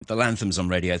The Lanthams on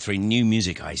Radio 3. New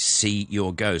music, I See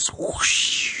Your Ghost.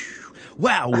 Whoosh.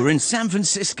 Wow, we're in San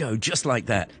Francisco, just like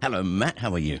that. Hello, Matt.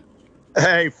 How are you?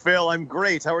 Hey, Phil. I'm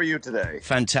great. How are you today?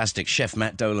 Fantastic. Chef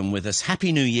Matt Dolan with us.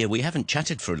 Happy New Year. We haven't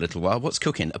chatted for a little while. What's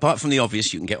cooking? Apart from the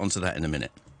obvious, you can get onto that in a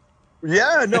minute.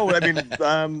 Yeah, no, I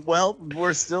mean, well,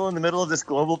 we're still in the middle of this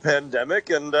global pandemic,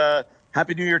 and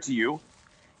Happy New Year to you.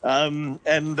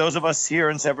 And those of us here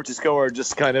in San Francisco are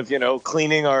just kind of,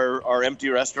 cleaning our empty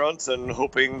restaurants and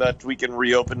hoping that we can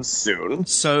reopen soon.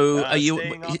 So are you?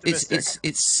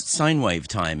 It's sine wave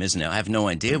time, isn't it? I have no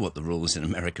idea what the rules in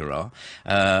America are.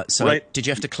 Right. Did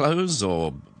you have to close,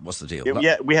 or what's the deal?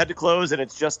 Yeah, we had to close, and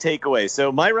it's just takeaway.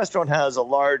 So my restaurant has a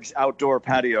large outdoor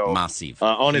patio, massive,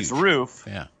 on huge. its roof.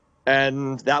 Yeah.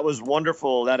 And that was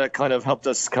wonderful. That kind of helped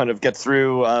us kind of get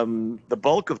through the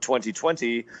bulk of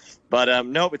 2020. But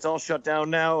nope, it's all shut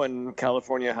down now, and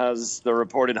California has the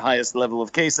reported highest level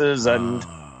of cases. And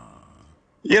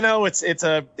it's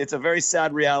a very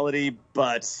sad reality.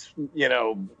 But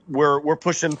we're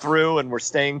pushing through, and we're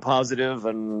staying positive,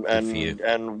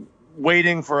 and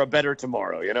waiting for a better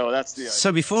tomorrow. That's the idea.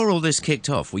 So before all this kicked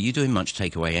off, were you doing much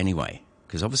takeaway anyway?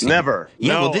 Because obviously, never.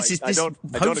 Yeah, no, well, this is. I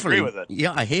don't agree with it.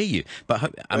 Yeah, I hear you.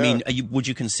 But I mean, would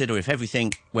you consider if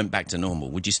everything went back to normal,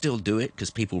 would you still do it? Because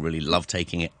people really love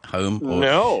taking it home. Or...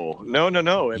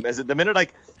 No. As the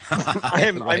minute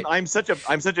I'm such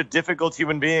a difficult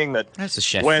human being that that's a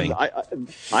chef thing.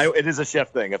 It is a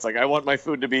chef thing. It's like I want my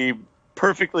food to be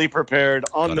perfectly prepared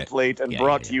on the plate and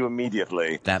brought to you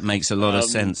immediately. That makes a lot of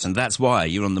sense, and that's why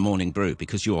you're on the Morning Brew,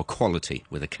 because you're quality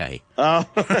with a K.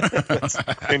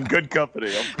 In good company.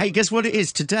 Hey, guess what it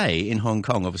is today in Hong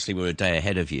Kong? Obviously, we're a day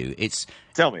ahead of you.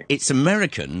 Tell me. It's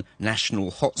American National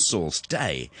Hot Sauce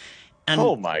Day. And,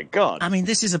 oh, my God. I mean,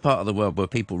 this is a part of the world where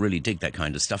people really dig that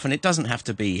kind of stuff, and it doesn't have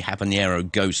to be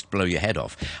habanero ghost blow your head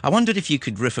off. I wondered if you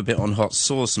could riff a bit on hot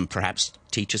sauce and perhaps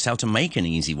teach us how to make an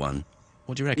easy one.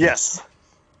 What do you reckon? Yes.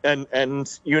 And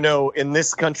in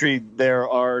this country, there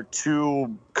are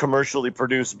two commercially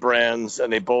produced brands,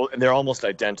 and they're almost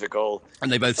identical.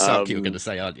 And they both suck, you're going to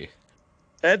say, aren't you?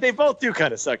 And they both do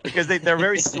kind of suck, because they're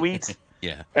very sweet.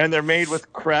 Yeah. And they're made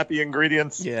with crappy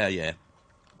ingredients. Yeah.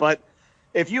 But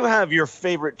if you have your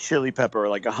favorite chili pepper,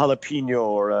 like a jalapeno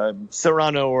or a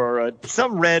serrano or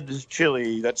some red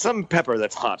chili, some pepper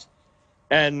that's hot,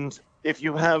 and if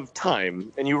you have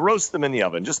time and you roast them in the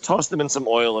oven, just toss them in some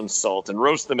oil and salt and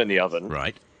roast them in the oven.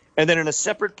 Right. And then in a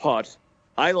separate pot,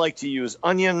 I like to use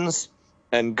onions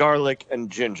and garlic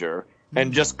and ginger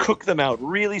and just cook them out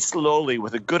really slowly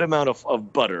with a good amount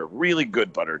of butter, really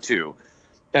good butter too.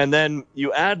 And then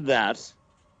you add that.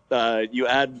 You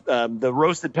add the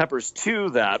roasted peppers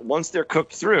to that once they're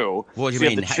cooked through. What do you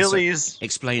mean? The chilies.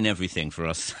 Explain everything for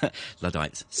us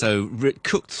Luddites. So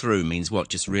cooked through means what?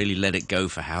 Just really let it go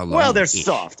for how long? Well, they're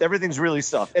soft. Everything's really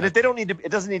soft, and they don't need to.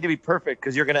 It doesn't need to be perfect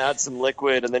because you're going to add some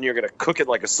liquid, and then you're going to cook it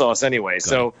like a sauce anyway.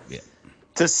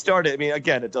 To start it, I mean,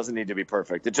 again, it doesn't need to be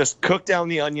perfect. It just cook down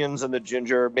the onions and the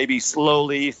ginger, maybe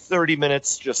slowly, 30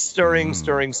 minutes, just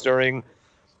stirring.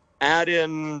 Add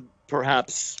in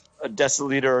perhaps a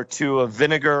deciliter or two of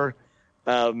vinegar,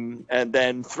 and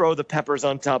then throw the peppers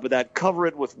on top of that, cover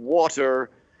it with water,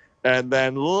 and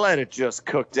then let it just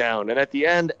cook down. And at the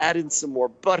end, add in some more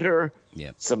butter,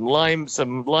 some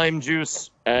lime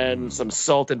juice, and some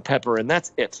salt and pepper, and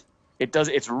that's it.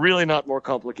 It's really not more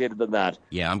complicated than that.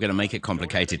 Yeah, I'm going to make it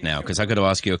complicated now because I've got to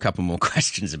ask you a couple more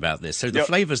questions about this. So the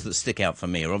flavors that stick out for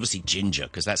me are obviously ginger,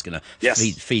 because that's going to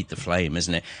feed the flame,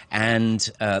 isn't it? And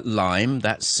lime,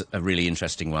 that's a really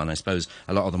interesting one. I suppose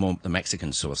a lot of the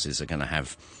Mexican sauces are going to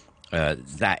have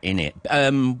that in it.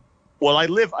 Well, I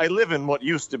live in what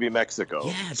used to be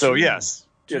Mexico, so yes.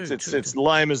 It's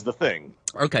lime is the thing.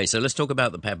 Okay, so let's talk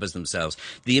about the peppers themselves.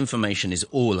 The information is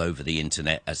all over the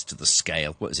internet as to the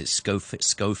scale. What is it,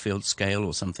 Schofield scale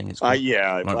or something? It's called?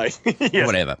 Yes.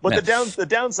 Whatever. But the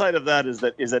downside of that is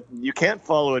that you can't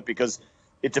follow it because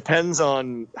it depends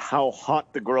on how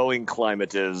hot the growing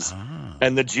climate is,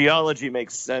 and the geology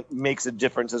makes a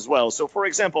difference as well. So, for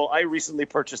example, I recently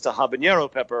purchased a habanero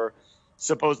pepper,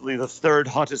 supposedly the third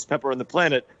hottest pepper on the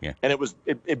planet, and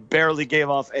it barely gave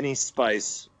off any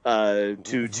spice to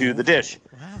the dish.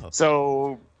 Wow.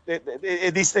 So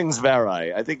these things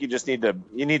vary. I think you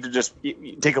need to just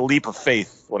take a leap of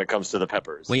faith when it comes to the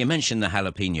peppers. Well, you mentioned the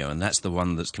jalapeno, and that's the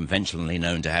one that's conventionally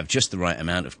known to have just the right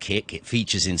amount of kick. It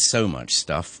features in so much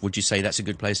stuff. Would you say that's a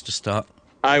good place to start?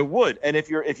 I would. And if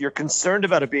you're concerned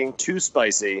about it being too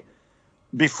spicy,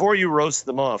 before you roast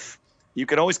them off, you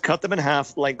can always cut them in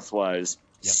half lengthwise,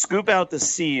 scoop out the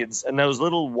seeds and those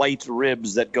little white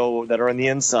ribs that are on the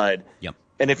inside. Yep.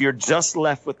 And if you're just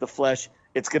left with the flesh,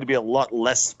 it's going to be a lot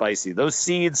less spicy. Those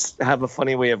seeds have a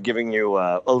funny way of giving you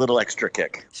a little extra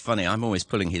kick. It's funny. I'm always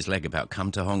pulling his leg about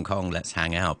come to Hong Kong, let's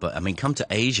hang out. But I mean, come to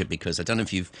Asia, because I don't know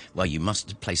if you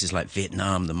must, places like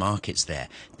Vietnam, the markets there.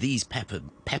 These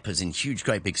peppers in huge,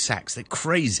 great big sacks. They're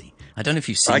crazy. I don't know if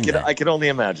you've seen that. I can only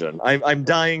imagine. I'm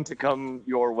dying to come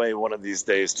your way one of these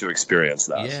days to experience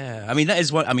that. Yeah, I mean, that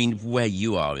is what I mean. Where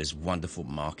you are is wonderful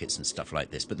markets and stuff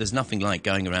like this, but there's nothing like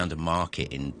going around a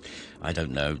market in, I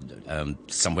don't know,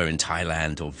 somewhere in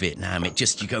Thailand or Vietnam. It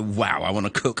just, you go, wow, I want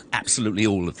to cook absolutely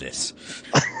all of this.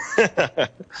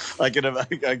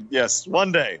 Yes,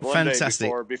 one day.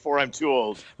 Fantastic. Before I'm too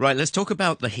old. Right, let's talk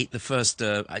about the heat. The first,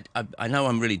 I know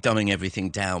I'm really dumbing everything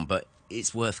down, but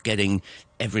it's worth getting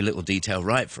every little detail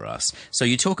right for us. So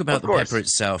you talk about the pepper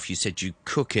itself. You said you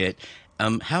cook it.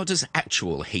 How does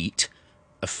actual heat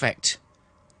affect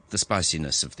the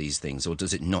spiciness of these things, or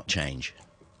does it not change?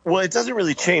 Well, it doesn't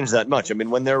really change that much. I mean,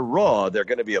 when they're raw, they're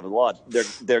going to be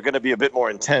they're going to be a bit more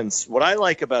intense. What I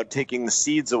like about taking the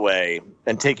seeds away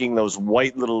and taking those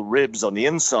white little ribs on the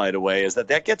inside away is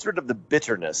that gets rid of the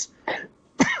bitterness.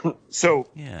 So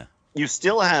yeah, you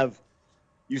still have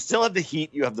the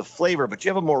heat, you have the flavor, but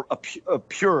you have a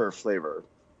purer flavor.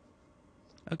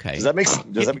 Okay. Does that make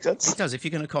sense? It does. If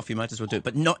you're going to cough, you might as well do it,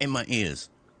 but not in my ears.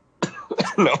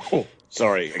 No,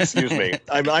 sorry. Excuse me.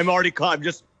 I'm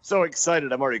just so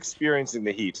excited. I'm already experiencing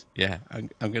the heat. Yeah, I'm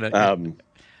going to...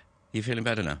 you feeling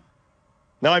better now?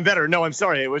 No, I'm better. No, I'm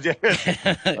sorry. It was I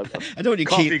don't want you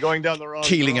coffee going down the wrong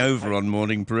keeling over on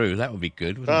morning brew. That would be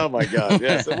good. Oh, my God.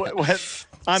 Yes.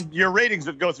 Your ratings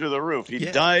would go through the roof. He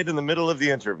died in the middle of the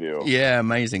interview. Yeah,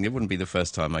 amazing. It wouldn't be the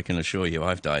first time, I can assure you.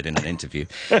 I've died in an interview.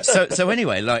 So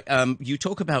anyway, you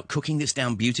talk about cooking this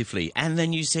down beautifully, and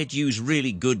then you said use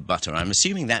really good butter. I'm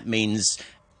assuming that means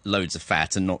loads of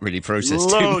fat and not really processed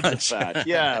too much. Loads of fat,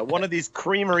 yeah. One of these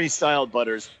creamery-style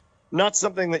butters. Not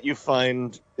something that you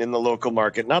find in the local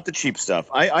market. Not the cheap stuff.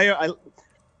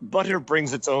 Butter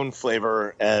brings its own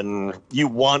flavor, and you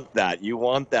want that. You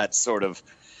want that sort of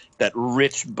that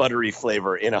rich buttery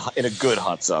flavor in a good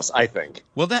hot sauce, I think.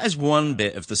 Well, that is one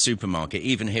bit of the supermarket,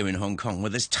 even here in Hong Kong, where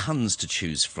there's tons to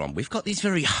choose from. We've got these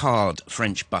very hard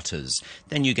French butters.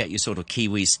 Then you get your sort of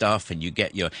Kiwi stuff, and you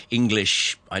get your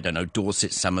English, I don't know,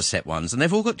 Dorset, Somerset ones, and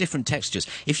they've all got different textures.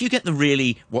 If you get the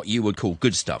really, what you would call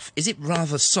good stuff, is it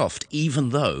rather soft, even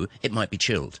though it might be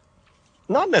chilled?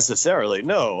 Not necessarily,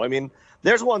 no. I mean,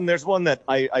 there's one that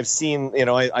I've seen,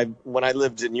 I when I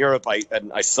lived in Europe,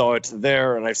 I saw it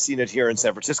there, and I've seen it here in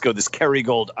San Francisco, this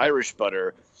Kerrygold Irish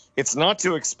butter. It's not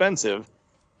too expensive,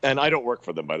 and I don't work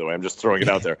for them, by the way. I'm just throwing it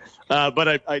out there.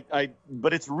 But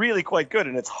it's really quite good,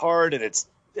 and it's hard, and it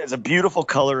has a beautiful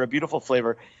color, a beautiful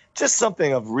flavor, just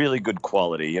something of really good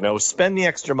quality. Spend the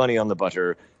extra money on the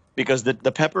butter, because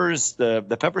the peppers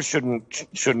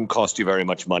shouldn't cost you very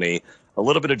much money. A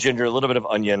little bit of ginger, a little bit of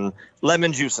onion,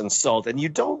 lemon juice, and salt, and you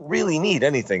don't really need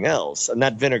anything else. And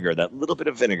that vinegar, that little bit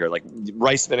of vinegar, like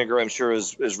rice vinegar, I'm sure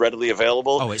is readily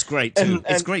available. Oh, it's great too.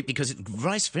 It's great because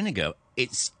rice vinegar,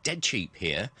 it's dead cheap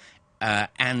here,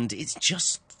 and it's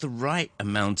just the right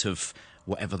amount of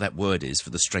whatever that word is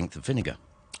for the strength of vinegar.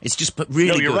 It's just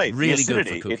really good, right. Really good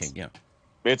for cooking.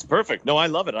 It's perfect. No, I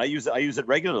love it. I use it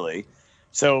regularly.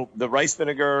 So the rice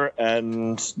vinegar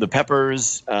and the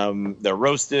peppers, they're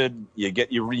roasted.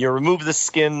 You remove the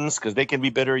skins because they can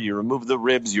be bitter. You remove the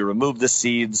ribs. You remove the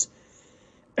seeds,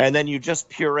 and then you just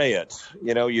puree it.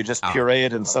 You just puree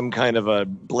it in some kind of a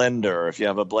blender if you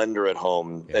have a blender at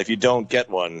home. Yeah. If you don't get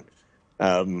one,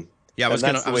 I was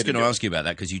going to ask you about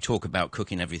that because you talk about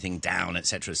cooking everything down,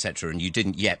 etc., and you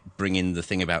didn't yet bring in the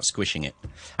thing about squishing it.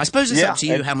 I suppose it's up to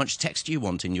you how much texture you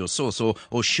want in your sauce,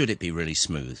 or should it be really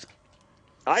smooth?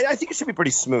 I think it should be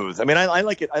pretty smooth. I mean, I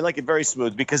like it. I like it very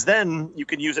smooth because then you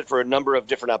can use it for a number of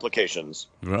different applications.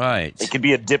 Right. It can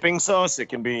be a dipping sauce. It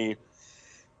can be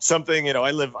something.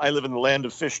 I live in the land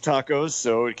of fish tacos,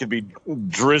 so it could be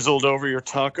drizzled over your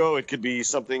taco. It could be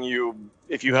something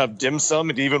if you have dim sum,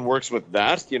 it even works with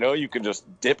that. You can just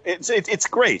dip. It's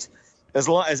great as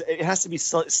long as it has to be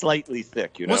slightly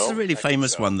thick. What's the really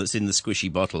famous one that's in the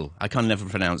squishy bottle? I can never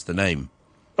pronounce the name.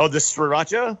 Oh, the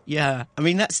sriracha? Yeah, I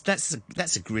mean that's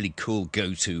a really cool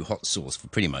go-to hot sauce for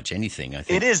pretty much anything. I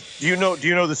think it is. Do you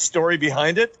know the story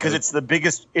behind it? Because it's the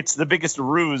biggest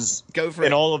ruse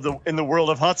in the world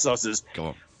of hot sauces. Go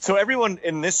on. So everyone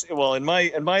in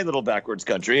my little backwards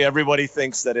country, everybody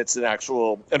thinks that it's an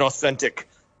authentic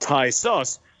Thai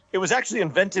sauce. It was actually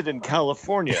invented in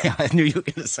California. Yeah, I knew you were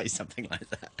going to say something like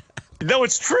that. No,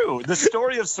 it's true. The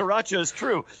story of sriracha is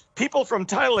true. People from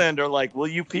Thailand are like, will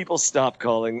you people stop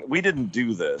calling? We didn't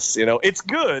do this. It's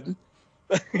good.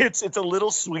 it's a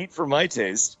little sweet for my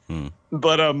taste,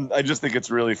 but I just think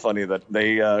it's really funny that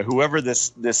they whoever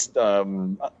this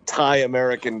Thai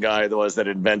American guy was that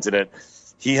invented it,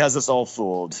 he has us all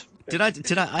fooled.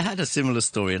 I had a similar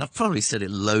story, and I've probably said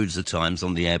it loads of times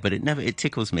on the air, but it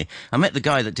tickles me. I met the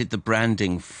guy that did the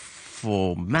branding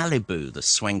for Malibu, the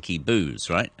swanky booze,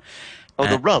 right? Oh,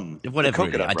 the rum. Whatever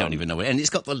it is, I don't even know it. And it's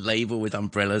got the label with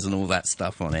umbrellas and all that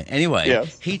stuff on it. Anyway,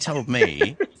 He told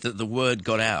me that the word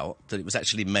got out that it was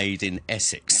actually made in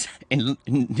Essex, in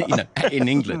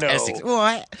England. No. Essex.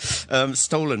 What?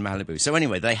 Stolen Malibu. So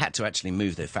anyway, they had to actually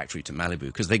move their factory to Malibu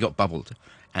because they got bubbled.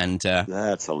 And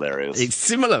that's hilarious. It's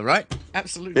similar, right?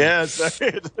 Absolutely. Yeah.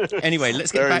 Anyway,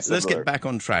 let's get back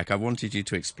on track. I wanted you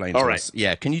to explain to us.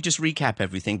 Yeah, can you just recap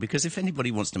everything? Because if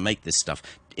anybody wants to make this stuff,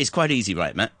 it's quite easy,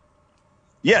 right, Matt?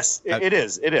 Yes, it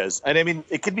is. It is. And I mean,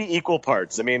 it could be equal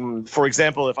parts. I mean, for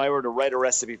example, if I were to write a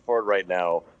recipe for it right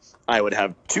now, I would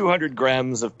have 200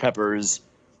 grams of peppers.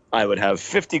 I would have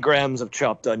 50 grams of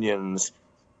chopped onions,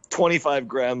 25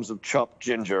 grams of chopped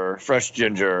ginger, fresh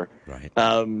ginger. Right.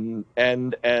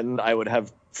 And I would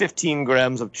have 15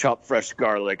 grams of chopped fresh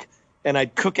garlic. And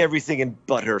I'd cook everything in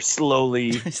butter slowly.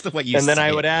 It's the way you And then say I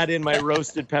it. would add in my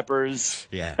roasted peppers.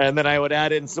 Yeah. And then I would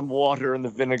add in some water and the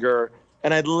vinegar.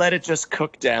 And I'd let it just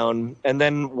cook down. And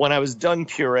then when I was done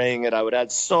pureeing it, I would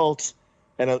add salt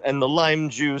and the lime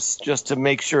juice just to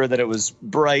make sure that it was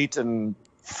bright and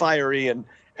fiery. And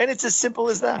it's as simple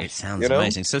as that. It sounds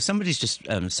amazing. So somebody's just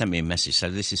sent me a message. So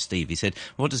this is Steve. He said,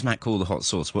 what does Matt call the hot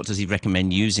sauce? What does he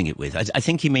recommend using it with? I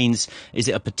think he means, is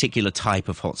it a particular type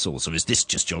of hot sauce? Or is this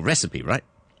just your recipe, right?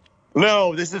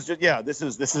 No, this is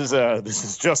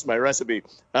just my recipe.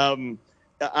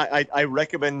 I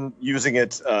recommend using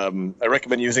it. I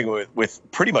recommend using it with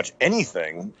pretty much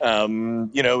anything.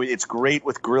 It's great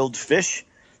with grilled fish.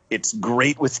 It's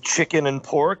great with chicken and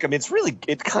pork. I mean,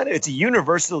 it's a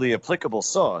universally applicable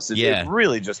sauce. It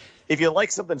really just, if you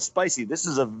like something spicy, this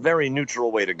is a very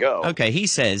neutral way to go. Okay, he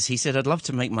said, I'd love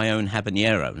to make my own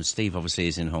habanero. And Steve obviously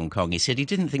is in Hong Kong. He said he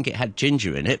didn't think it had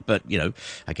ginger in it, but,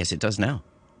 I guess it does now.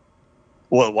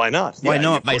 Well, why not? Why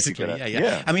not, basically?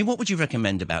 Yeah. I mean, what would you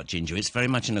recommend about ginger? It's very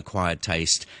much an acquired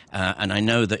taste. And I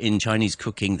know that in Chinese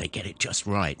cooking, they get it just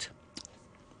right.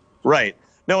 Right.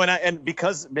 No, and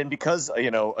because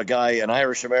a guy, an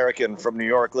Irish American from New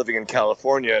York living in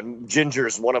California, and ginger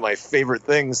is one of my favorite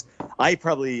things. I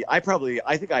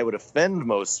think I would offend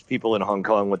most people in Hong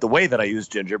Kong with the way that I use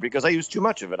ginger because I use too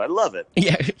much of it. I love it.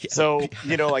 Yeah. So,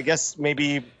 I guess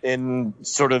maybe in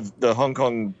sort of the Hong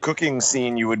Kong cooking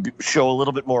scene, you would show a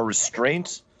little bit more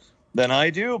restraint than I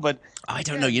do, but I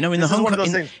don't know. In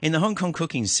the Hong Kong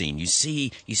cooking scene, you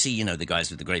see, the guys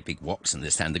with the great big woks and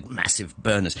the massive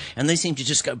burners, and they seem to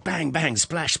just go bang, bang,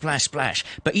 splash, splash, splash.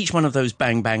 But each one of those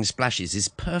bang, bang splashes is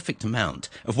perfect amount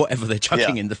of whatever they're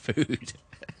chucking in the food.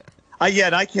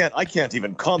 I can't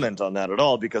even comment on that at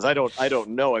all because I don't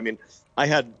know. I mean, I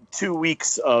had 2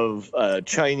 weeks of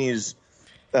Chinese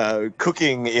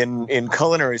cooking in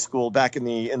culinary school back in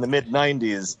the mid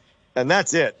 '90s. And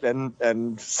that's it.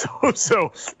 And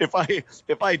so if I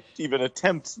even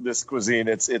attempt this cuisine,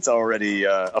 it's already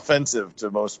offensive to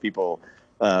most people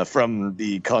from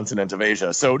the continent of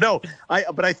Asia. So no,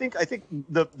 but I think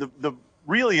the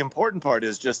really important part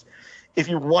is just if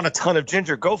you want a ton of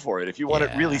ginger, go for it. If you want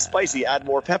it really spicy, add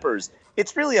more peppers.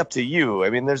 It's really up to you. I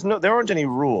mean, there aren't any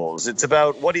rules. It's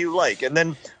about what do you like. And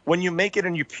then when you make it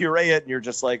and you puree it and you're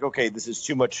just like, okay, this is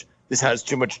too much. This has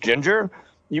too much ginger.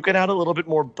 You can add a little bit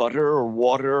more butter or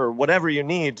water or whatever you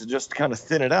need to just kind of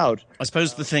thin it out. I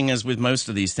suppose the thing is with most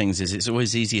of these things is it's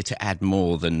always easier to add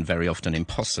more than very often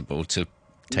impossible to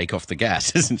take off the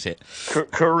gas, isn't it?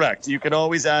 Correct. You can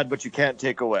always add, but you can't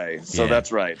take away. So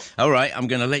that's right. All right, I'm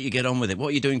going to let you get on with it. What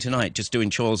are you doing tonight? Just doing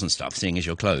chores and stuff, seeing as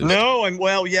you're closed? No,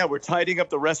 we're tidying up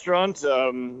the restaurant.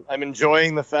 I'm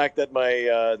enjoying the fact that my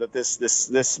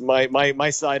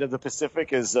side of the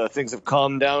Pacific is things have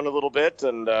calmed down a little bit,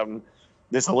 and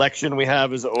this election we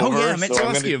have is over. Oh, yeah, I meant to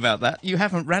ask you about that. You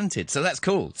haven't ranted, so that's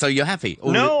cool. So you're happy?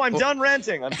 I'm done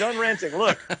ranting.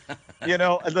 Look,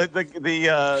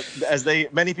 as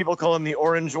many people call him, the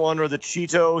orange one or the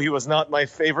Cheeto, he was not my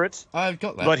favorite. I've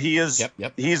got that. But he is,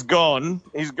 he's gone.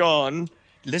 He's gone.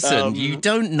 Listen, you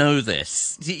don't know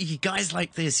this. You guys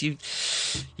like this, you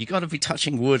got to be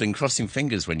touching wood and crossing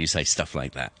fingers when you say stuff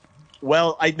like that.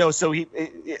 Well, I know. So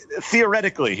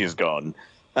theoretically, he's gone.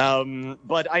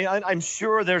 But I'm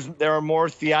sure there are more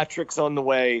theatrics on the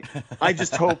way. I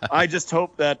just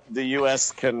hope that the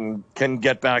U.S. can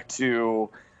get back to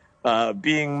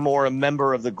being more a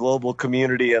member of the global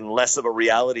community and less of a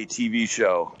reality TV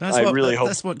show. I really hope.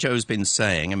 That's what Joe's been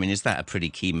saying. I mean, is that a pretty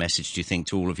key message, do you think,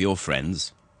 to all of your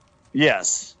friends?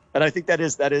 Yes, and I think that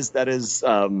is.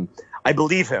 I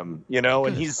believe him, you know,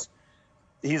 and he's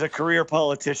a career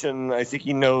politician. I think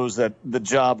he knows that the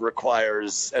job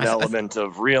requires an element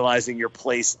of realizing your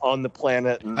place on the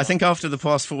planet. And I think after the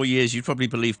past 4 years, you'd probably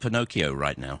believe Pinocchio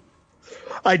right now.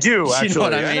 I do, actually. You know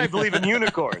what I mean? And I believe in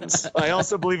unicorns. I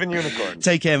also believe in unicorns.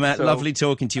 Take care, Matt. Lovely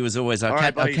talking to you as always. I'll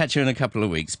catch you in a couple of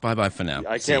weeks. Bye-bye for now.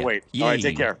 I can't wait. All right,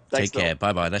 take care. Thanks, take care.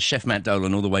 Bye-bye. That's Chef Matt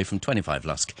Dolan all the way from 25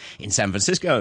 Lusk in San Francisco.